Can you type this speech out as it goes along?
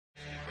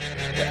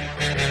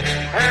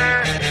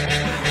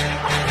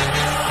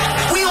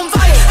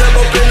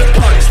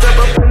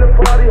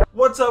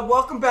up?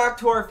 Welcome back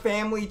to our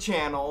family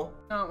channel.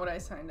 Not what I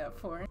signed up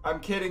for. I'm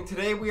kidding.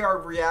 Today we are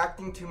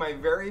reacting to my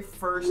very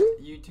first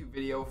YouTube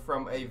video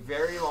from a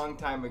very long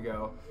time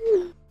ago.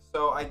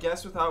 So I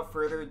guess without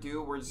further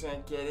ado, we're just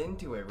gonna get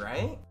into it,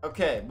 right?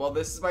 Okay, well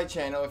this is my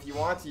channel. If you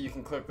want to, you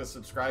can click the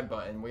subscribe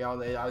button.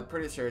 I'm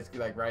pretty sure it's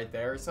like right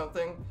there or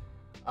something.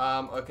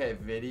 Okay,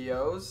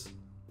 videos.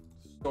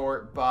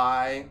 Sort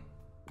by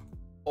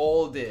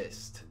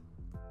oldest.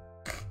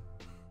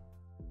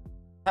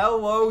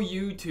 Hello,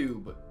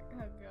 YouTube.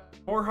 Oh, God.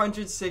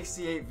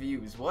 468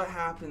 views. What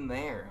happened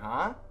there,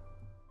 huh?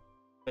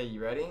 Hey,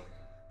 you ready?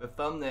 The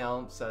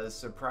thumbnail says,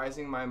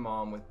 surprising my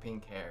mom with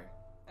pink hair.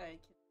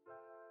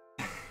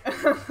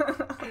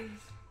 You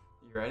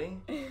ready?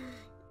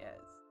 Yes.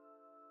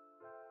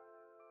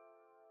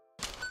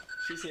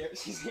 She's here.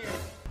 She's here.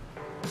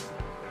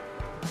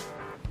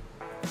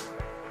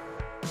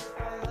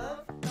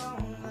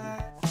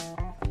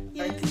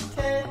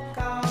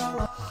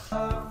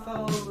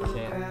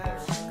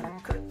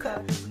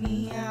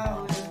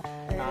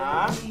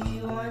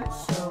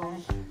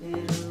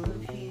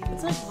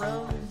 It's like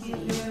rose.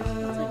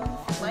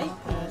 It's like light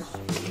pink.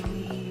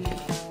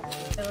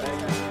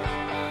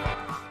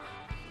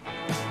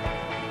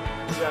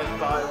 You guys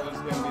thought it was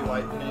gonna be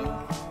light pink?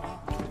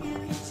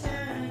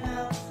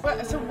 What,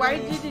 so why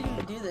did you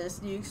do this?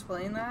 Do you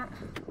explain that?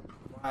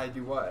 Why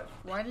do what?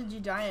 Why did you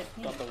dye it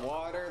pink? Got the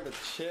water, the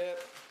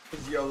chip.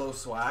 His YOLO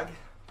swag.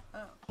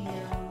 Oh.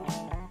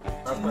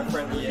 That's my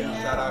friend Ian.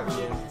 Shout out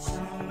Ian.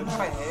 Look at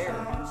my hair.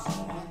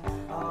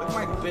 Look at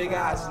my big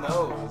ass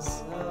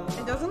nose.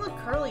 It doesn't look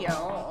curly at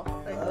all,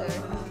 right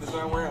there. Because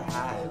when I wear a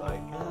hat,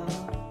 like,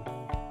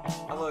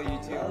 hello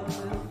YouTube,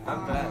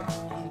 I'm back.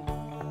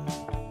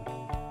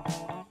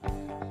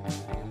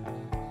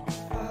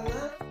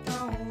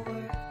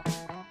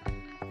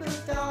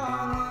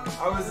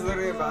 I was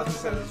literally about to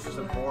say this was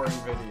a boring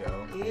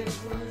video.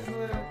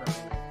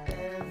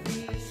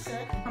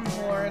 I'm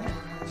bored.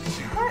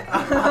 Shut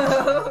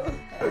up.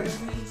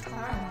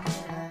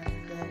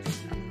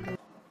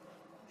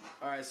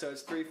 Alright, so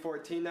it's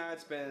 3:14 now.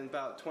 It's been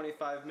about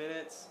 25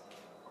 minutes.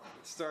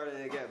 It's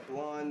starting to get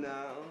blonde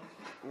now.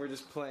 We're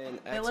just playing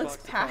Xbox. It looks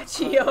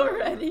patchy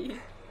already.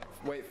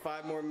 Wait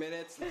 5 more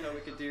minutes until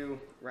we could do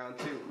round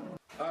 2.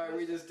 Alright,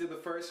 we just did the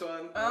first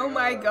one. Oh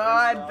my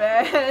god,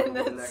 Ben.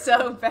 That's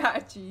so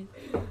patchy.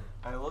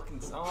 I look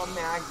and oh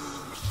Maggie.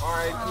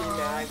 R.I.P.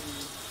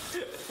 Maggie.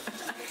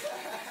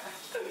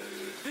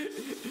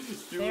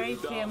 Very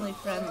family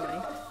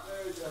friendly.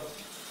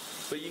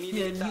 But you need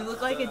Dude, to you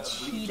look like a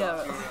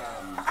Cheeto.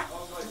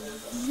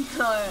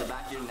 The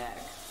back of your neck.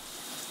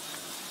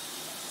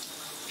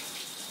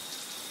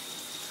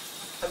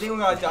 I think we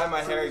gotta dye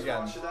my hair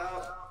again.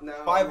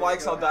 5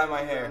 likes, I'll dye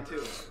my hair.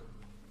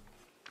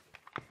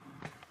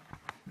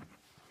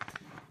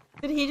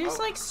 Did he just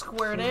like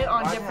squirt it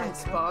on different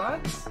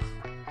spots?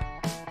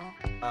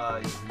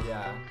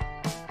 Yeah.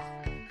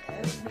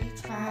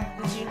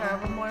 Did you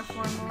have a more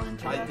formal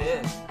introduction? I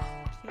did.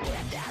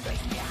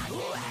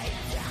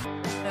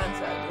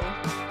 That's ugly.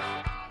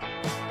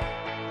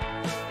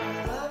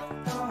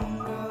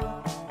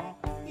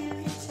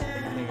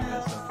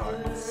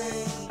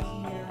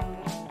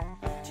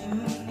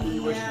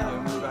 You wish you knew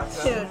me back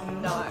then? Dude,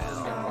 no.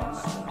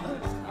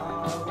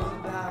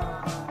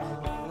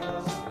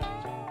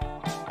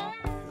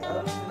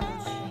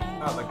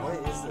 Oh, like what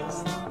is this?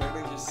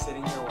 Literally just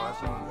sitting here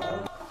watching.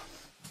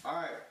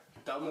 Alright,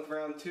 done with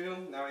round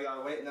 2. Now we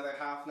gotta wait another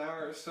half an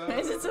hour or so. Why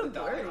is it so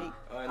blurry?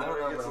 I don't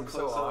know, but I'm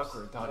so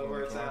awkward talking to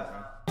the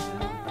camera.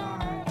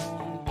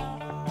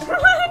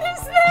 What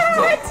is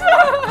that?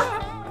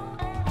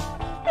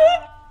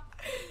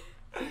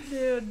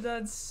 Dude,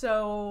 that's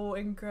so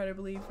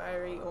incredibly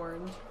fiery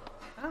orange.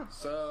 Oh.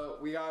 So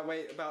we gotta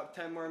wait about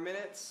 10 more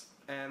minutes,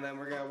 and then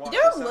we're gonna walk.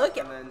 You don't look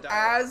and then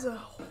as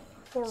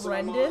horrendous. So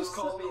my mom just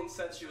called me and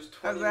said she was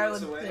 20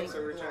 minutes away, so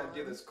we're trying to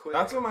do this quick.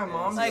 That's what my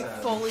mom said.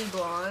 Like fully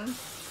blonde.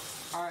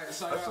 Alright,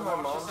 so that's what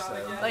my mom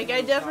said. Like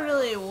I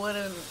definitely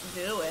wouldn't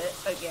do it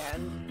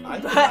again. I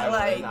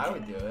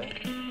would do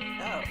it.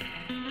 Oh.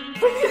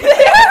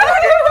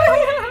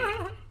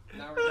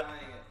 Now we're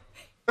dyeing it.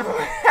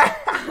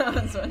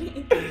 That's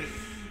funny.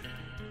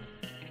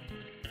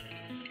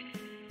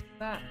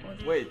 That was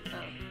Wait. Oh.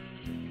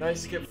 Did I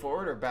skip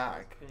forward or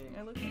back?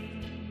 I looked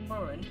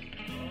forward.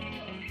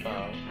 Oh.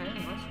 I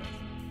didn't watch this.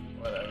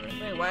 Whatever.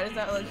 Wait, why does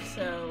that look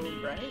so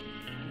bright?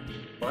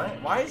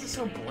 What? Why is it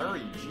so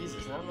blurry?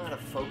 Jesus, I don't know how to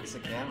focus a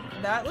camera.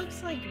 That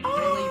looks like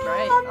really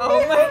bright.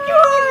 Oh my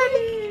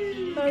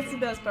god! That's the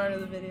best part of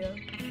the video.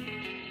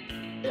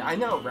 Yeah, I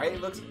know, right?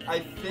 It looks. I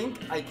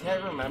think I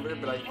can't remember,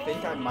 but I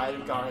think I might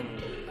have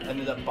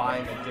ended up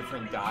buying a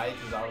different dye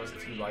because I was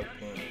too light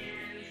pink.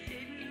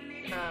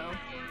 No.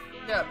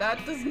 Yeah,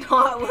 that does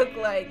not look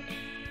like.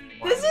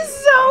 Why This is I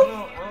so. don't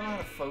know how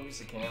to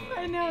focus a camera.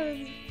 I know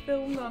it's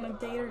filmed on a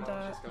data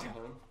dot.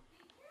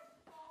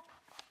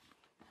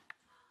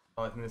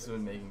 Oh, I think this is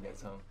when Megan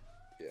gets home.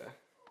 Yeah.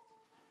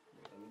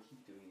 Let me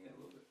keep doing it a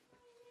little bit.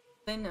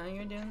 They know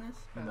you're doing this?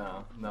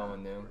 No, no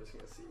one knew. We're just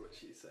gonna see what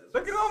she says.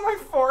 Look at all my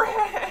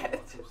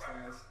forehead!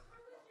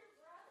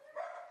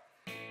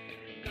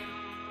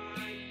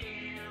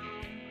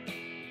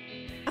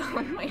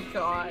 Oh my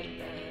god,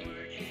 man.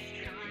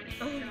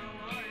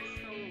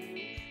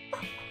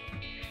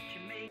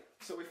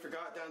 So we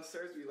forgot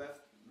downstairs, we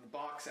left the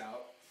box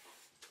out.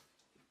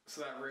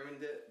 So that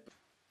ruined it.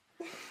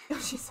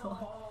 She's so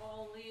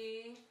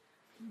Holy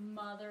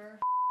mother.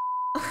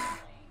 I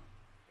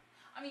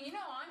mean, you know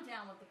I'm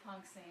down with the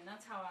punk scene.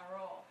 That's how I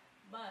roll.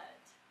 But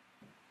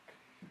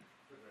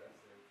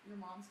your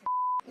mom's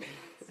gonna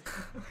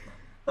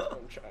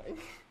I'm trying.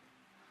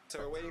 So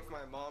we're waiting for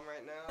my mom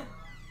right now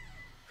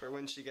for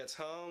when she gets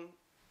home,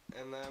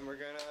 and then we're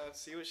gonna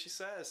see what she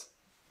says.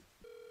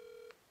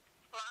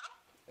 Hello?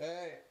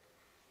 Hey,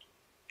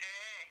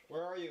 Hey,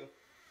 where are you?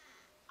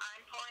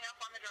 I'm pulling up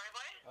on the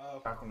driveway. Oh,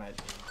 back when I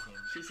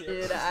she's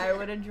here. Dude, I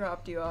would have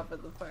dropped you off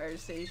at the fire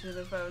station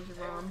if I was your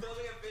Hey, we're mom.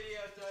 filming a video,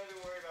 don't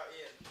even worry about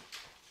Ian.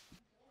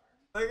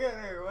 Look at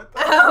her, what the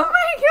Oh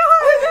my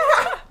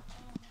god!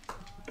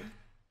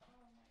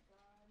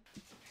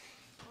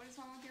 What is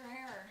wrong with your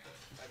hair?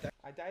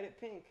 I dyed it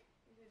pink.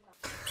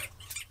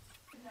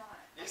 Not.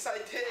 Yes, I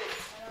did.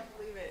 I don't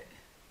believe it.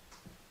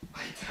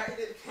 I dyed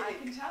it I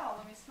pink. can tell.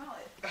 Let me smell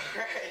it.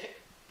 Alright.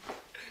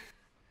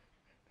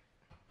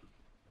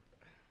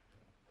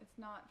 It's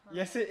not perfect.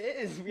 Yes, it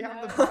is. We have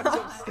No, the box it's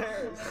not.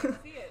 upstairs. I can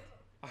see it.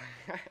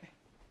 Alright.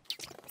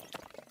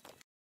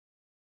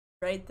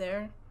 Right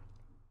there.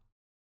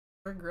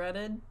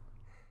 Regretted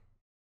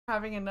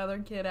having another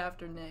kid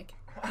after Nick.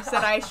 He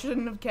said I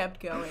shouldn't have kept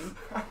going,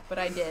 but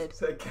I did.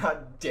 So,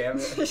 God damn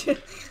it.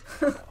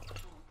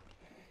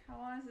 How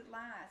long does it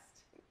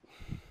last?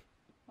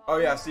 Oh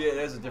yeah, see, it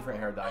is a different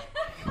hair dye.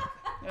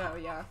 Oh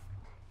yeah.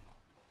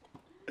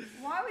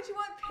 Why would you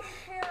want pink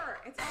hair?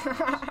 It's all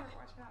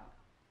watch out.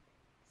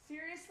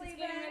 Seriously, He's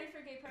getting Ben? ready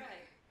for gay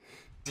pride.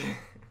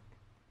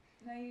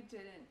 No, you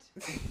didn't.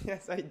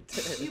 Yes, I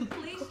did. You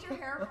bleached your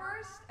hair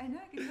first? I know,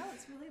 I can tell.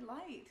 It's really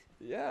light.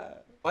 Yeah.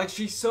 Like,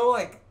 she's so,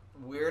 like,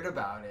 weird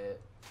about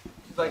it.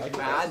 She's, like,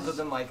 mad, but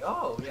then, like,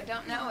 oh, I yeah.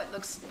 don't know. It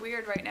looks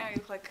weird right now. You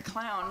look like a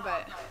clown,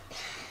 but...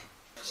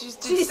 Did She's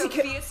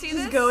Sophia see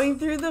this? going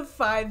through the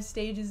 5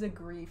 stages of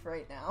grief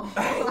right now.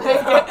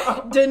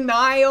 Like,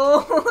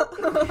 denial.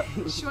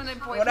 She wanted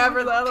boy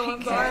Whatever the other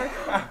pink ones are.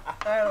 hair.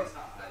 I don't.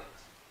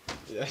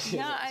 Yeah, she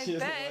Yeah, doesn't- I she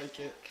doesn't bet. like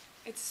it.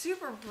 It's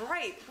super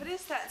bright. What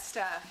is that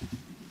stuff?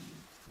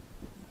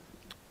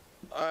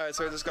 Alright,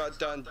 so I just got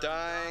done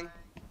dyeing.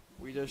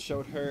 We just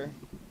showed her.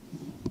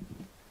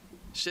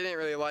 She didn't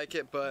really like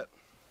it, but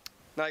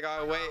now I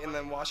gotta wait and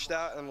then wash it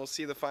out and we'll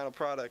see the final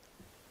product.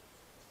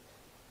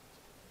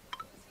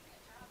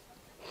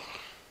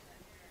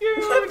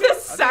 The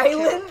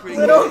silent pretty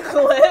little good.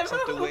 clip. Just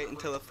have to wait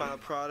until the final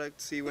product,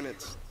 see when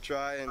it's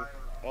dry and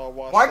all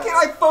washed Why out.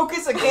 can't I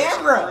focus a Real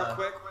camera?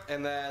 quick,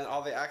 and then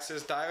all the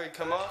excess dye would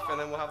come off and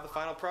then we'll have the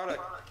final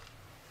product.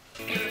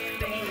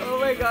 Oh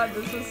my god,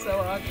 this is so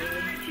awkward. Look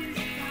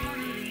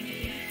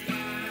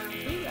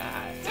at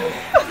that. So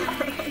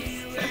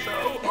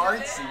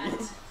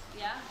artsy.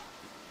 Yeah?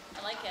 I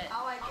like it.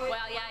 I like it.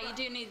 Well, yeah, you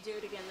do need to do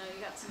it again, though.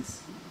 You got some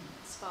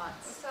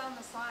spots. What's that on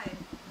the side?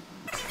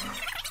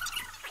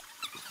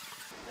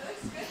 It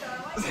looks good, though. I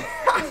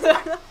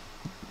like it.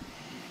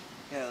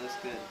 Yeah, it looks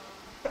good.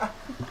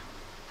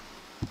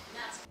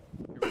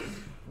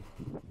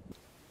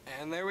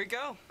 And there we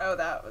go. Oh,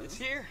 that was. It's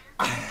here.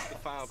 The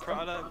final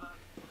product.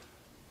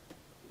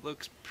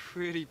 Looks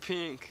pretty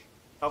pink.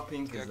 How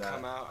pink It's is gonna that?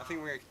 come out. I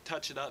think we're gonna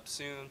touch it up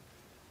soon.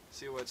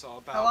 See what it's all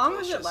about. How long but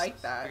was it's it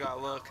like that? I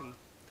gotta look and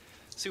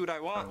see what I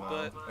want,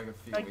 but like a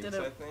few Like, weeks, did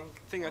it- I think. I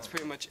think that's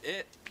pretty much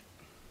it.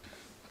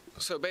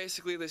 So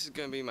basically, this is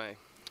gonna be my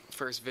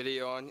first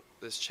video on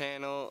this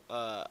channel.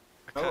 I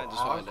kind of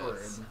just wanted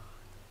awkward. to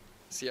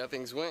see how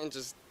things went and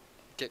just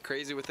get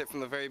crazy with it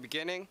from the very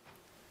beginning.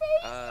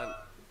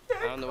 I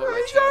don't know what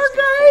my So channel's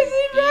gonna crazy,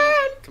 fully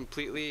man. be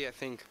completely. I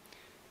think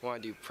I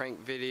want to do prank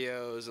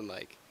videos and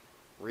like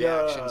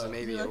reactions and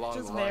maybe You look along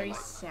just the line very like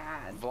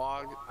sad.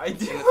 vlog I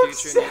do in the look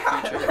future. In the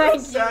sad. future. Like,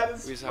 Sad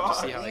as We just have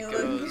to see how You it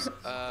look- goes.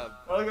 Look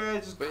at I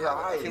just But yeah, I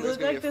cried. think You there's look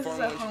gonna like be a this is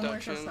a formal homework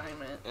introduction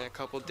assignment. in a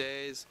couple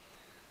days.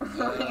 Yeah,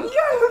 look like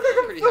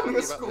Pretty I'm happy filming a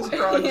about school this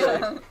project.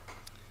 Yeah.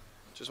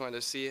 Just wanted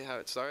to see how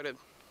it started.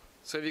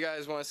 So if you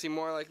guys want to see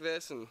more like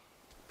this and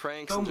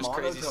pranks So and just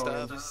crazy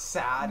monotone, stuff just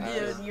sad.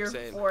 Dude, your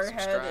say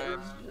forehead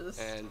subscribe is just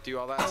and do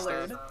all that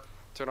colored. stuff,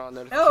 turn on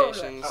Oh,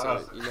 notifications so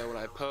right. that you know when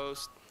I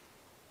post.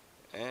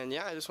 And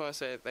yeah, I just want to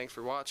say thanks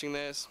for watching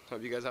this.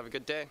 Hope you guys have a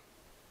good day.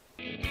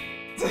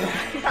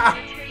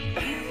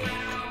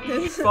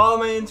 Follow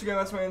my Instagram,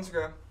 that's my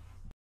Instagram.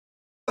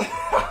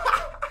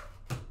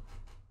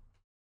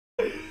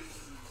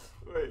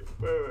 wait.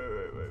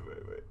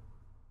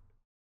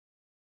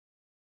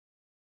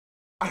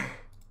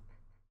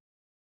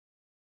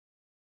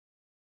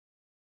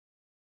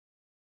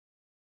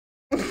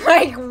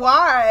 Like,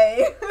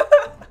 why?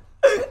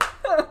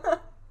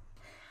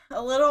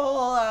 A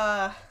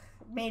little,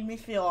 made me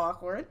feel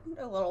awkward.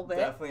 A little bit.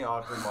 Definitely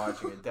awkward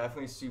watching it.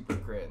 Definitely super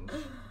cringe.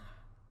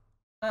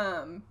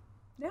 No,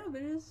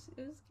 but it was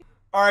good.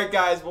 Alright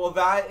guys, well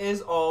that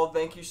is all.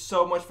 Thank you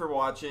so much for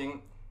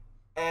watching.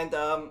 And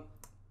I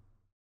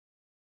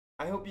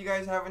hope you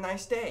guys have a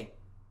nice day.